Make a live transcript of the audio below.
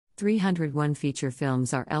301 feature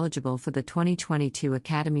films are eligible for the 2022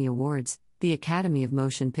 Academy Awards, the Academy of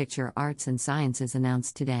Motion Picture Arts and Sciences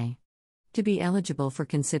announced today. To be eligible for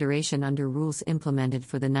consideration under rules implemented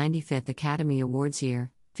for the 95th Academy Awards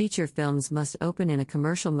year, feature films must open in a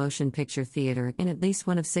commercial motion picture theater in at least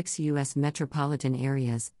one of 6 U.S. metropolitan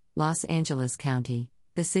areas: Los Angeles County,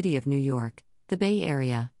 the City of New York, the Bay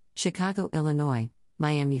Area, Chicago, Illinois,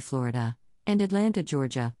 Miami, Florida, and Atlanta,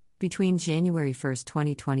 Georgia, between January 1,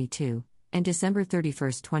 2022, and December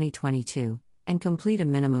 31, 2022, and complete a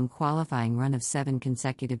minimum qualifying run of 7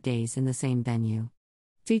 consecutive days in the same venue.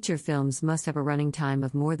 Feature films must have a running time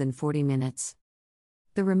of more than 40 minutes.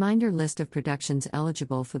 The reminder list of productions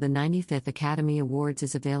eligible for the 95th Academy Awards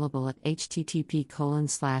is available at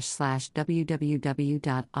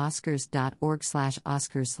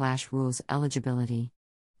http://www.oscars.org/Oscars/rules eligibility.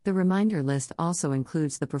 The reminder list also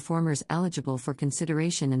includes the performers eligible for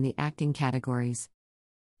consideration in the acting categories.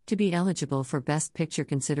 To be eligible for Best Picture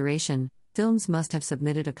consideration, films must have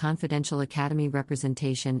submitted a confidential Academy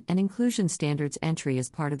representation and inclusion standards entry as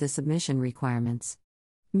part of the submission requirements.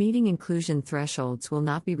 Meeting inclusion thresholds will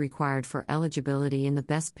not be required for eligibility in the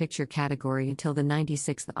Best Picture category until the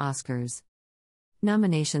 96th Oscars.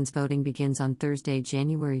 Nominations voting begins on Thursday,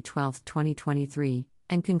 January 12, 2023,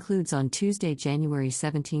 and concludes on Tuesday, January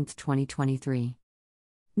 17, 2023.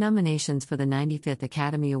 Nominations for the 95th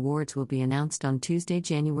Academy Awards will be announced on Tuesday,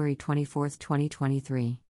 January 24,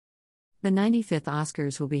 2023. The 95th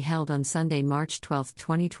Oscars will be held on Sunday, March 12,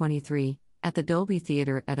 2023, at the Dolby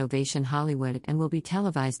Theater at Ovation Hollywood and will be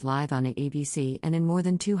televised live on ABC and in more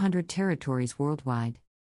than 200 territories worldwide.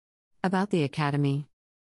 About the Academy.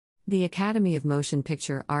 The Academy of Motion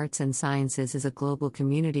Picture Arts and Sciences is a global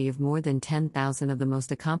community of more than 10,000 of the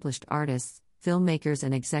most accomplished artists, filmmakers,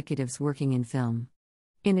 and executives working in film.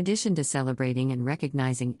 In addition to celebrating and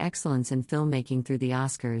recognizing excellence in filmmaking through the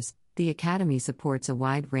Oscars, the Academy supports a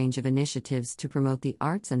wide range of initiatives to promote the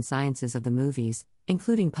arts and sciences of the movies,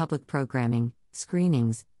 including public programming,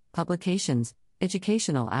 screenings, publications,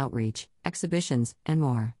 educational outreach, exhibitions, and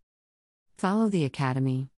more. Follow the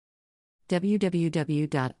Academy.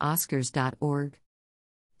 www.oscars.org,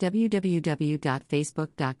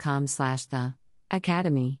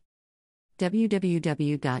 www.facebook.com/the-academy,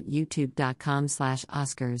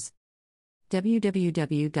 www.youtube.com/oscars,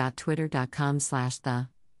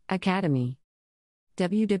 www.twitter.com/the-academy,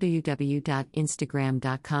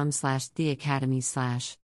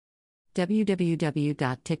 www.instagram.com/theacademy/,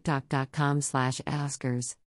 www.tiktok.com/oscars.